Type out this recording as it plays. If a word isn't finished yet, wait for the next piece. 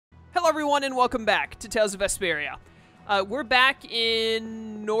Hello everyone and welcome back to Tales of Vesperia. We're back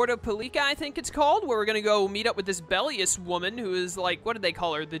in Nordopolica, I think it's called, where we're gonna go meet up with this Bellius woman who is like, what did they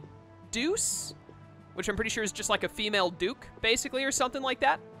call her? The Deuce? Which I'm pretty sure is just like a female duke, basically, or something like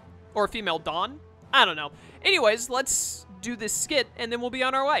that. Or a female Dawn. I don't know. Anyways, let's do this skit and then we'll be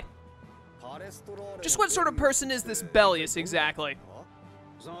on our way. Just what sort of person is this Bellius exactly?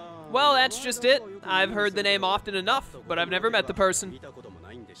 Well, that's just it. I've heard the name often enough, but I've never met the person.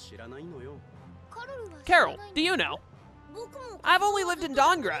 Carol, do you know? I've only lived in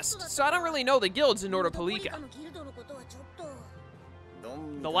Dawngrest, so I don't really know the guilds in Nordopolica.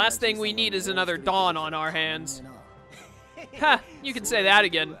 The last thing we need is another Dawn on our hands. Ha, you can say that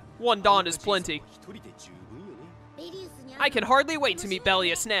again. One Dawn is plenty. I can hardly wait to meet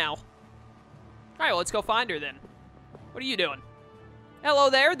Bellius now. Alright, well, let's go find her then. What are you doing?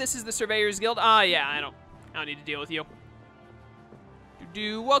 Hello there, this is the Surveyors Guild. Ah, yeah, I don't need to deal with you.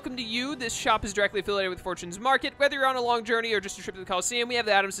 Welcome to you. This shop is directly affiliated with Fortune's Market. Whether you're on a long journey or just a trip to the Coliseum, we have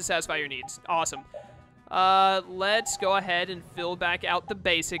the items to satisfy your needs. Awesome. Let's go ahead and fill back out the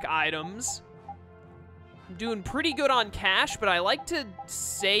basic items. I'm doing pretty good on cash, but I like to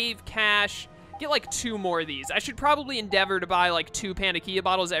save cash. Get like 2 more of these. I should probably endeavor to buy like 2 Panakia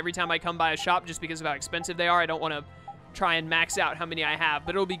bottles every time I come by a shop just because of how expensive they are. I don't want to try and max out how many I have,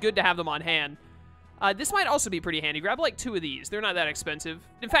 but it'll be good to have them on hand. This might also be pretty handy. Grab like 2 of these. They're not that expensive.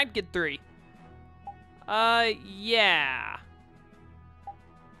 In fact, get 3. Yeah.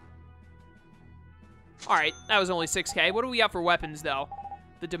 Alright, that was only 6k. What do we got for weapons, though?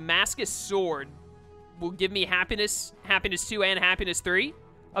 The Damascus Sword will give me happiness 2 and happiness 3,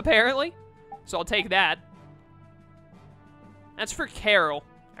 apparently. So I'll take that. That's for Carol.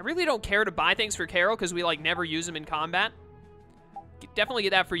 I really don't care to buy things for Carol because we, like, never use them in combat. Definitely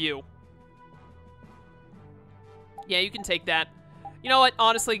get that for you. Yeah, you can take that. You know what?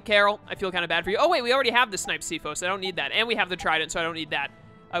 Honestly, Carol, I feel kind of bad for you. Oh, wait, we already have the Snipe CFO, so I don't need that. And we have the Trident, so I don't need that.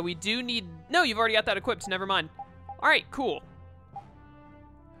 We do need... No, you've already got that equipped. Never mind. All right, cool.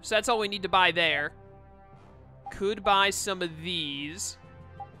 So that's all we need to buy there. Could buy some of these.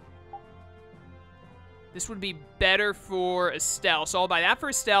 This would be better for Estelle. So I'll buy that for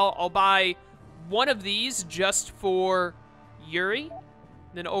Estelle. I'll buy one of these just for Yuri.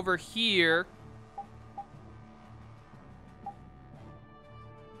 Then over here...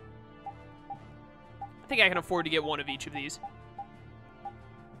 I think I can afford to get one of each of these.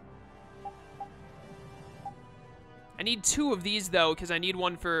 I need 2 of these, though, because I need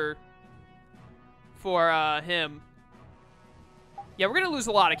one for him. Yeah, we're going to lose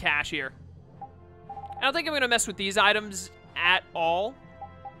a lot of cash here. I don't think I'm going to mess with these items at all.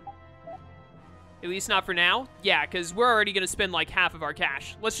 At least not for now. Yeah, because we're already going to spend, like, half of our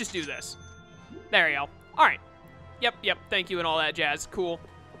cash. Let's just do this. There we go. All right. Yep, thank you and all that jazz. Cool.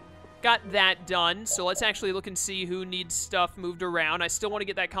 Got that done, so let's actually look and see who needs stuff moved around. I still want to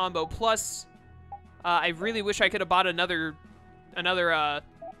get that combo. Plus, I really wish I could have bought another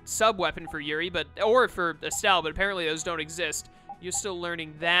sub-weapon for Yuri, or for Estelle, but apparently those don't exist. You're still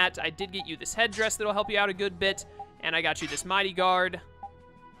learning that. I did get you this headdress that'll help you out a good bit, and I got you this Mighty Guard.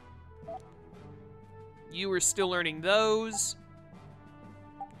 You were still learning those.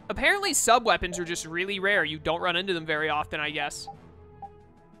 Apparently sub-weapons are just really rare. You don't run into them very often, I guess.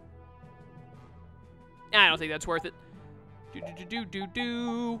 I don't think that's worth it.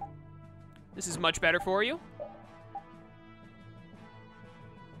 This is much better for you.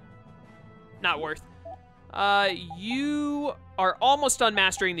 Not worth. You are almost done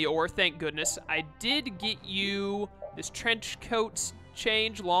mastering the ore, thank goodness. I did get you this trench coat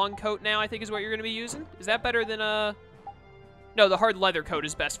change, long coat now, I think is what you're going to be using. Is that better than No, the hard leather coat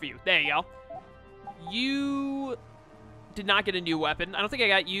is best for you. There you go. You did not get a new weapon. I don't think I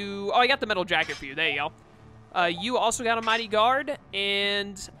got you... Oh, I got the metal jacket for you. There you go. You also got a Mighty Guard,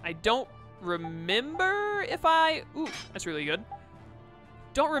 and I don't remember if I... Ooh, that's really good.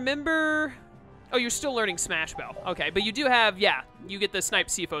 Don't remember... Oh, you're still learning Smash Bell. Okay, but you do have... Yeah, you get the Snipe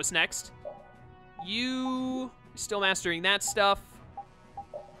CFOs next. You... Still mastering that stuff.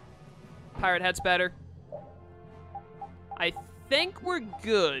 Pirate Hat's better. I think we're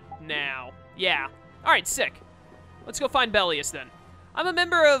good now. Yeah. All right, sick. Let's go find Bellius then. I'm a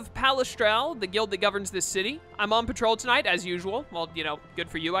member of Palestral, the guild that governs this city. I'm on patrol tonight, as usual. Well, you know, good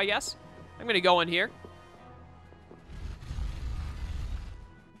for you, I guess. I'm going to go in here.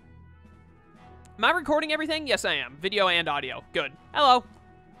 Am I recording everything? Yes, I am. Video and audio. Good. Hello.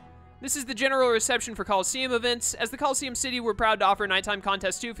 This is the general reception for Coliseum events. As the Coliseum City, we're proud to offer a nighttime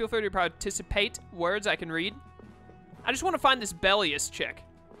contest too. Feel free to participate. Words I can read. I just want to find this Bellius chick.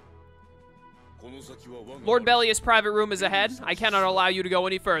 Lord Bellius' private room is ahead. I cannot allow you to go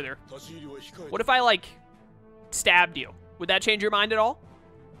any further. What if I, like, stabbed you? Would that change your mind at all?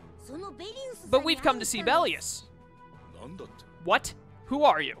 But we've come to see Bellius. What? Who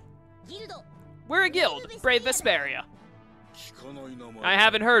are you? We're a guild, Brave Vesperia. I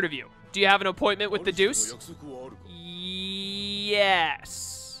haven't heard of you. Do you have an appointment with the Deuce?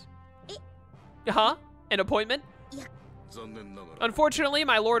 Yes. Huh? An appointment? Unfortunately,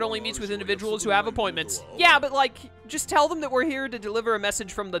 my lord only meets with individuals who have appointments. Yeah, but like, just tell them that we're here to deliver a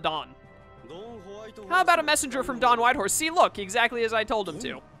message from the Dawn. How about a messenger from Dawn Whitehorse? See, look, exactly as I told him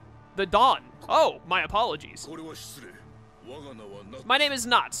to. The Dawn. Oh, my apologies. My name is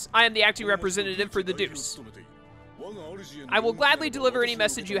Knots. I am the acting representative for the Deuce. I will gladly deliver any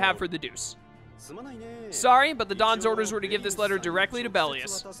message you have for the Deuce. Sorry, but the Dawn's orders were to give this letter directly to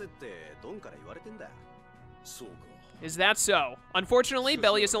Bellius. Is that so? Unfortunately,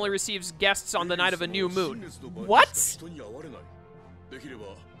 Bellius only receives guests on the night of a new moon. What?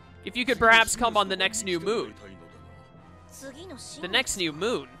 If you could perhaps come on the next new moon. The next new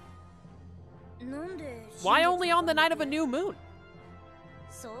moon? Why only on the night of a new moon?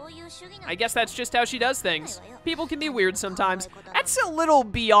 I guess that's just how she does things. People can be weird sometimes. That's a little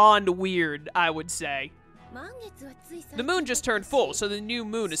beyond weird, I would say. The moon just turned full, so the new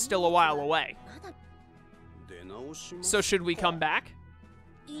moon is still a while away. So should we come back?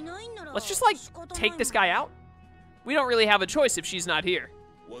 Let's just, like, take this guy out? We don't really have a choice if she's not here.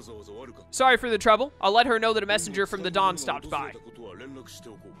 Sorry for the trouble. I'll let her know that a messenger from the Dawn stopped by.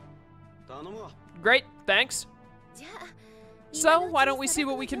 Great, thanks. So, why don't we see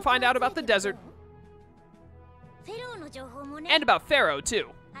what we can find out about the desert? And about Pharaoh, too.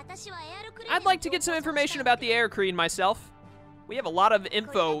 I'd like to get some information about the Air Queen myself. We have a lot of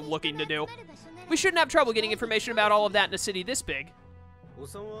info looking to do. We shouldn't have trouble getting information about all of that in a city this big.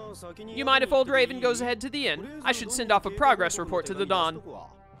 You mind if Old Raven goes ahead to the inn? I should send off a progress report to the Dawn.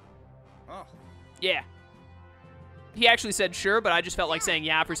 Yeah. He actually said sure, but I just felt like saying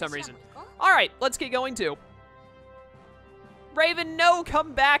yeah for some reason. Alright, let's get going too. Raven, no,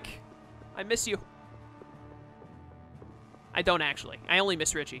 come back. I miss you. I don't actually. I only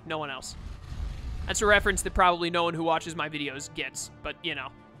miss Richie, no one else. That's a reference that probably no one who watches my videos gets, but you know.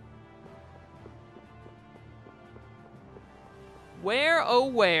 Where, oh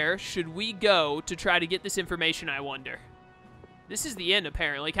where, should we go to try to get this information, I wonder? This is the inn,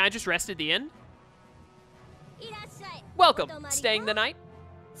 apparently. Can I just rest at the inn? Welcome. Staying the night?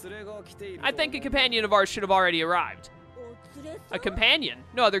 I think a companion of ours should have already arrived. A companion?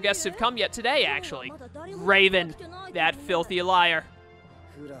 No other guests have come yet today, actually. Raven, that filthy liar.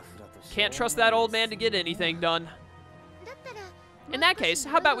 Can't trust that old man to get anything done. In that case,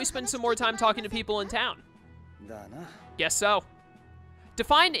 how about we spend some more time talking to people in town? Guess so.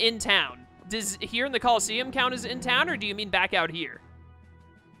 Define in town. Does here in the Coliseum count as in town, or do you mean back out here?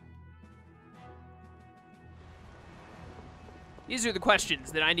 These are the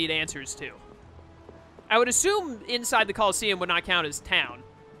questions that I need answers to. I would assume inside the Coliseum would not count as town.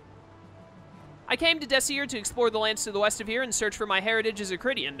 I came to Desier to explore the lands to the west of here and search for my heritage as a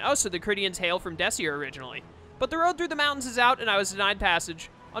Cridian. Oh, so the Cridians hail from Desier originally. But the road through the mountains is out, and I was denied passage.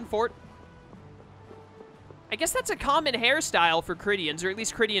 Unfort. I guess that's a common hairstyle for Cridians, or at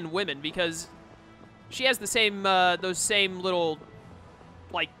least Cridian women, because she has the same, those same little,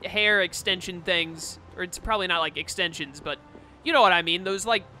 like, hair extension things. Or it's probably not, like, extensions, but you know what I mean. Those,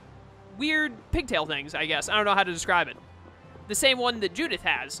 like, weird pigtail things, I guess. I don't know how to describe it. The same one that Judith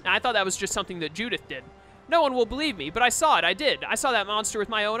has. And I thought that was just something that Judith did. No one will believe me, but I saw it. I did. I saw that monster with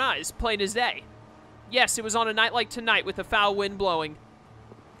my own eyes, plain as day. Yes, it was on a night like tonight with a foul wind blowing.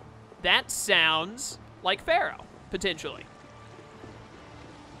 That sounds like Pharaoh, potentially.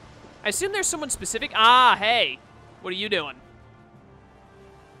 I assume there's someone specific. Ah, hey. What are you doing?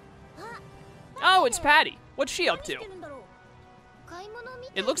 Oh, it's Patty. What's she up to?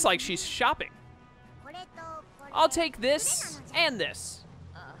 It looks like she's shopping. I'll take this and this.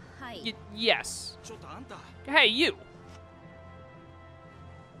 Yes. Hey, you.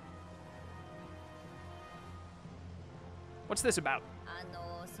 What's this about?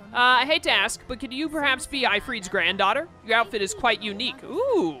 I hate to ask, but could you perhaps be Eifried's granddaughter? Your outfit is quite unique.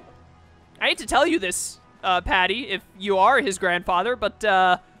 Ooh. I hate to tell you this, Patty, if you are his grandfather, but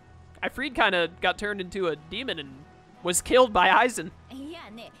Eifried kind of got turned into a demon and was killed by Eizen.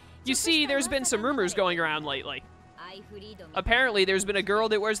 You see, there's been some rumors going around lately. Apparently, there's been a girl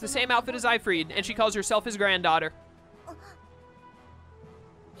that wears the same outfit as Eifried, and she calls herself his granddaughter.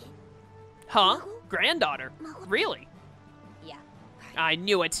 Huh? Granddaughter? Really? I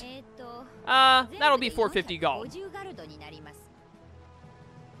knew it. That'll be 450 gold.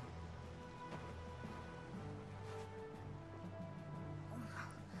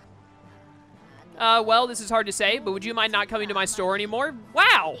 Well, this is hard to say, but would you mind not coming to my store anymore?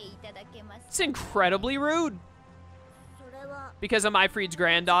 Wow! It's incredibly rude. Because I'm Eifried's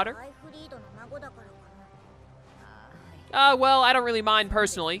granddaughter? Well, I don't really mind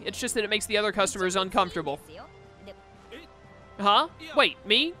personally. It's just that it makes the other customers uncomfortable. Huh? Wait,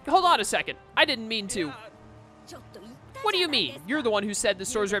 me? Hold on a second. I didn't mean to. What do you mean? You're the one who said the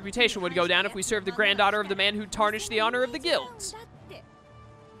store's reputation would go down if we served the granddaughter of the man who tarnished the honor of the guilds.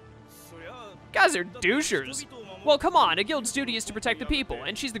 Guys are douchers. Well, come on, a guild's duty is to protect the people,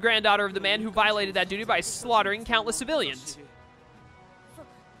 and she's the granddaughter of the man who violated that duty by slaughtering countless civilians.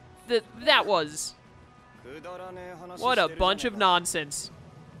 That was... What a bunch of nonsense.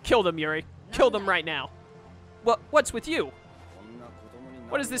 Kill them, Yuri. Kill them right now. What's with you?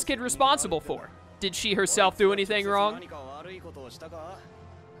 What is this kid responsible for? Did she herself do anything wrong?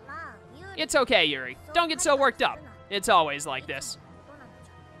 It's okay, Yuri. Don't get so worked up. It's always like this.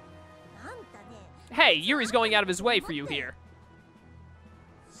 Hey, Yuri's going out of his way for you here.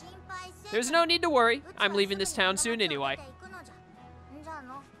 There's no need to worry. I'm leaving this town soon anyway.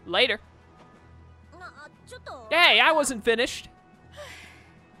 Later. Hey, I wasn't finished.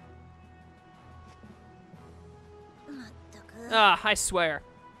 I swear.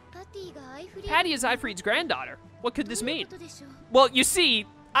 Patty is Eifried's granddaughter. What could this mean? Well, you see,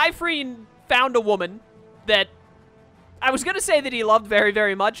 Eifried found a woman that... I was going to say that he loved very,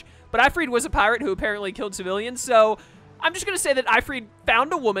 very much, but Eifried was a pirate who apparently killed civilians, so I'm just going to say that Eifried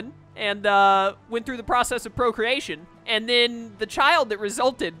found a woman and went through the process of procreation, and then the child that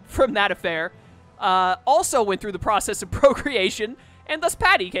resulted from that affair also went through the process of procreation, and thus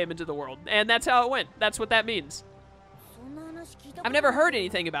Patty came into the world, and that's how it went. That's what that means. I've never heard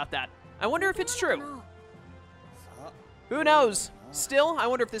anything about that. I wonder if it's true. Who knows? Still, I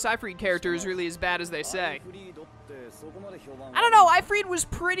wonder if this Eifried character is really as bad as they say. I don't know, Eifried was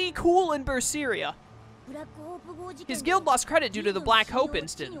pretty cool in Vesperia. His guild lost credit due to the Black Hope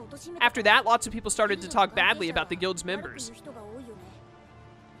incident. After that, lots of people started to talk badly about the guild's members.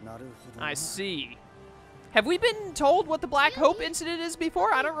 I see. Have we been told what the Black Hope incident is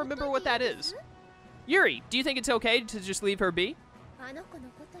before? I don't remember what that is. Yuri, do you think it's okay to just leave her be?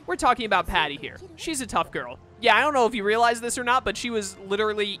 We're talking about Patty here. She's a tough girl. Yeah, I don't know if you realize this or not, but she was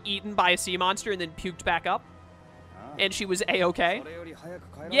literally eaten by a sea monster and then puked back up. And she was A-okay.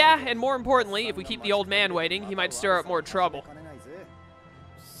 Yeah, and more importantly, if we keep the old man waiting, he might stir up more trouble.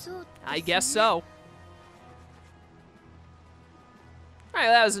 I guess so. Alright,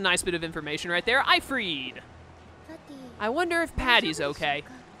 that was a nice bit of information right there. Eifried. I wonder if Patty's okay.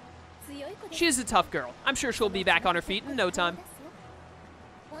 She is a tough girl. I'm sure she'll be back on her feet in no time.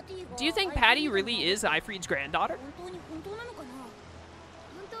 Do you think Patty really is Eifried's granddaughter?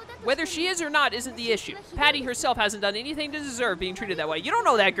 Whether she is or not isn't the issue. Patty herself hasn't done anything to deserve being treated that way. You don't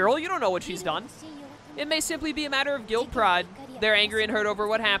know that girl. You don't know what she's done. It may simply be a matter of guild pride. They're angry and hurt over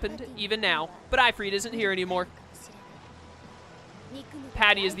what happened, even now. But Eifried isn't here anymore.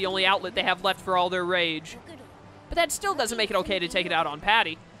 Patty is the only outlet they have left for all their rage. But that still doesn't make it okay to take it out on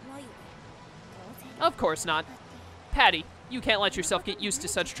Patty. Of course not. Patty, you can't let yourself get used to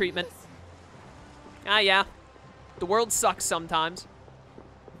such treatment. Ah, yeah. The world sucks sometimes.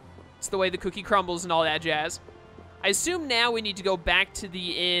 It's the way the cookie crumbles and all that jazz. I assume now we need to go back to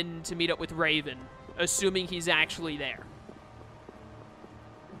the inn to meet up with Raven, assuming he's actually there.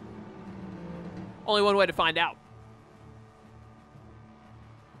 Only one way to find out.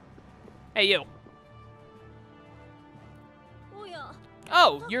 Hey, you.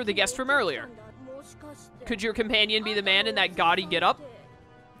 Oh, you're the guest from earlier. Could your companion be the man in that gaudy getup?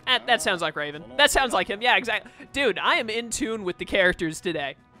 That sounds like Raven. That sounds like him. Yeah, exactly. Dude, I am in tune with the characters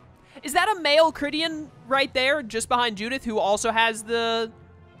today. Is that a male Cridian right there, just behind Judith, who also has the,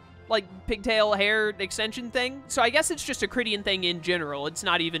 like, pigtail hair extension thing? So I guess it's just a Cridian thing in general. It's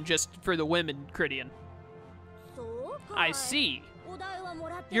not even just for the women Cridian. I see.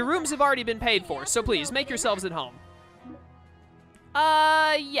 Your rooms have already been paid for, so please, make yourselves at home.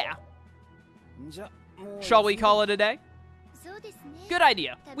 Yeah. Shall we call it a day? Good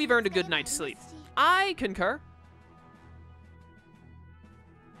idea. We've earned a good night's sleep. I concur.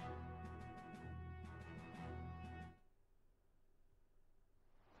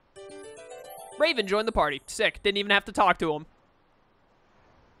 Raven joined the party. Sick. Didn't even have to talk to him.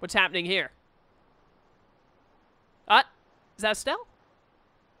 What's happening here? Is that Estelle?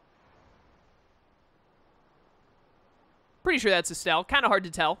 Pretty sure that's Estelle. Kind of hard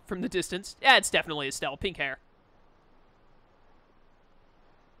to tell from the distance. Yeah, it's definitely Estelle. Pink hair.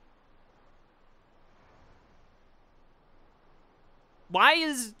 Why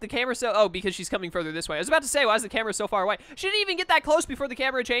is the camera so... Oh, because she's coming further this way. I was about to say, why is the camera so far away? She didn't even get that close before the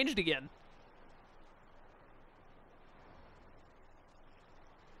camera changed again.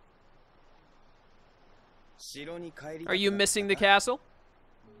 Are you missing the castle?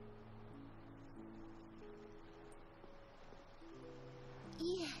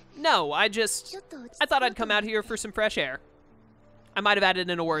 No, I thought I'd come out here for some fresh air. I might have added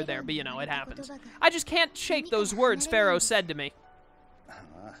in a word there, but you know, it happens. I just can't shake those words Pharaoh said to me.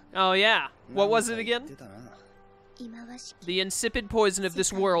 Oh yeah, what was it again? The insipid poison of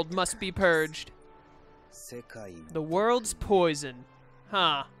this world must be purged. The world's poison.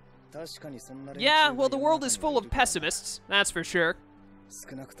 Huh. Yeah, well, the world is full of pessimists, that's for sure.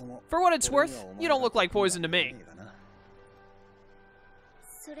 For what it's worth, you don't look like poison to me.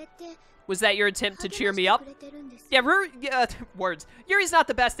 Was that your attempt to cheer me up? Yeah, words. Yuri's not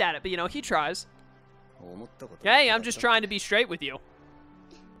the best at it, but you know, he tries. Hey, I'm just trying to be straight with you.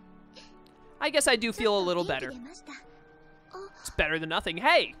 I guess I do feel a little better. It's better than nothing.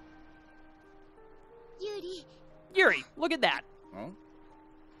 Hey! Yuri, look at that.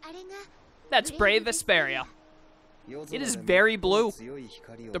 That's Brave Vesperia. It is very blue.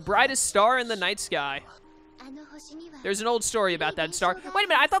 The brightest star in the night sky. There's an old story about that star. Wait a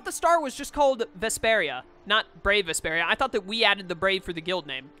minute, I thought the star was just called Vesperia, not Brave Vesperia. I thought that we added the Brave for the guild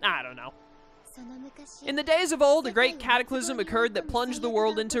name. I don't know. In the days of old, a great cataclysm occurred that plunged the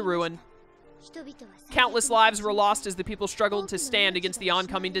world into ruin. Countless lives were lost as the people struggled to stand against the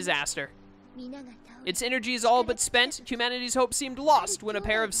oncoming disaster. Its energy is all but spent. Humanity's hope seemed lost when a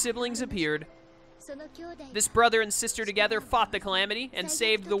pair of siblings appeared. This brother and sister together fought the calamity and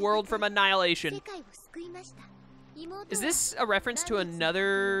saved the world from annihilation. Is this a reference to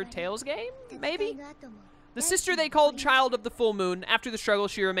another Tales game, maybe? The sister they called Child of the Full Moon. After the struggle,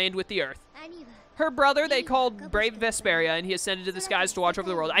 she remained with the Earth. Her brother they called Brave Vesperia, and he ascended to the skies to watch over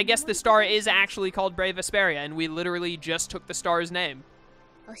the world. I guess the star is actually called Brave Vesperia, and we literally just took the star's name.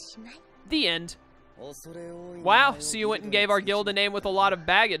 The end. Wow, so you went and gave our guild a name with a lot of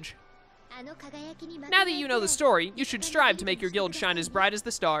baggage. Now that you know the story, you should strive to make your guild shine as bright as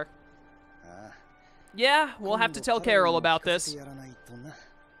the star. Yeah, we'll have to tell Carol about this.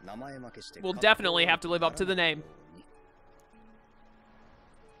 We'll definitely have to live up to the name.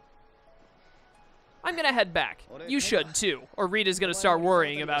 I'm gonna head back. You should, too, or Rita's gonna start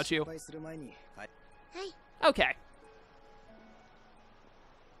worrying about you. Okay.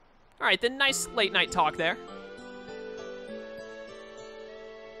 Alright, then nice late night talk there.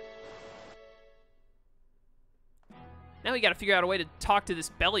 Now we gotta figure out a way to talk to this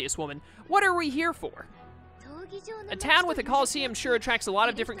Bellius woman. What are we here for? A town with a coliseum sure attracts a lot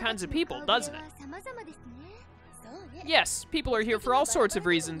of different kinds of people, doesn't it? Yes, people are here for all sorts of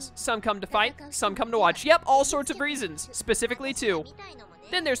reasons. Some come to fight, some come to watch. Yep, all sorts of reasons. Specifically, too.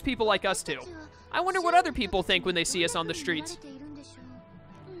 Then there's people like us, too. I wonder what other people think when they see us on the streets.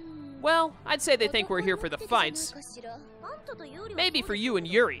 Well, I'd say they think we're here for the fights. Maybe for you and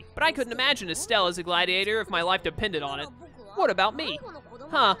Yuri, but I couldn't imagine Estelle as a gladiator if my life depended on it. What about me?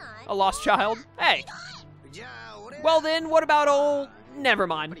 Huh, a lost child? Hey. Well then, what about old... Never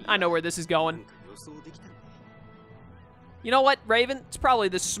mind, I know where this is going. You know what, Raven? It's probably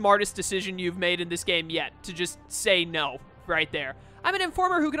the smartest decision you've made in this game yet, to just say no, right there. I'm an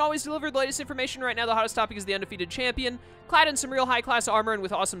informer who can always deliver the latest information. Right now, the hottest topic is the undefeated champion, clad in some real high-class armor and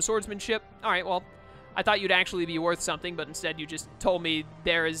with awesome swordsmanship. Alright, well, I thought you'd actually be worth something, but instead you just told me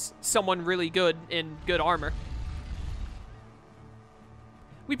there is someone really good in good armor.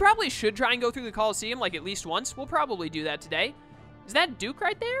 We probably should try and go through the Coliseum, like, at least once. We'll probably do that today. Is that Duke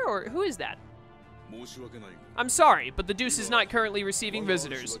right there, or who is that? I'm sorry, but the Deuce is not currently receiving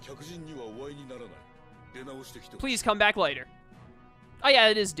visitors. Please come back later. Oh yeah,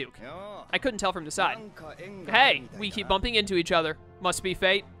 it is Duke. I couldn't tell from the side. Hey, we keep bumping into each other. Must be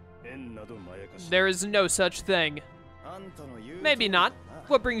fate. There is no such thing. Maybe not.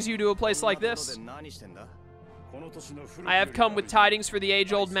 What brings you to a place like this? I have come with tidings for the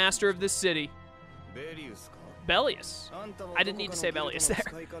age-old master of this city. Bellius? I didn't need to say Bellius there.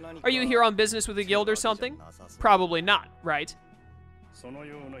 Are you here on business with a guild or something? Probably not, right?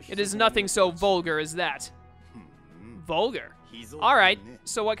 It is nothing so vulgar as that. Vulgar? Alright,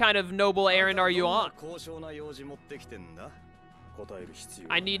 so what kind of noble errand are you on?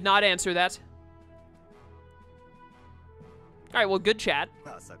 I need not answer that. Alright, well, good chat.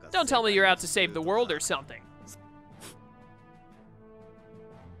 Don't tell me you're out to save the world or something.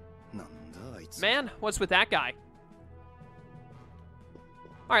 Man, what's with that guy?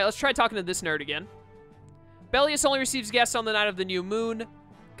 Alright, let's try talking to this nerd again. Bellius only receives guests on the night of the new moon.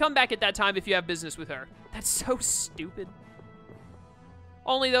 Come back at that time if you have business with her. That's so stupid.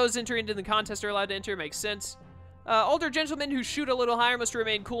 Only those entering into the contest are allowed to enter. Makes sense. Older gentlemen who shoot a little higher must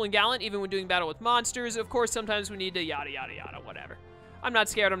remain cool and gallant even when doing battle with monsters. Of course, sometimes we need to yada, yada, yada, whatever. I'm not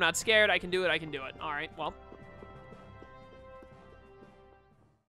scared, I'm not scared. I can do it, I can do it. Alright, well.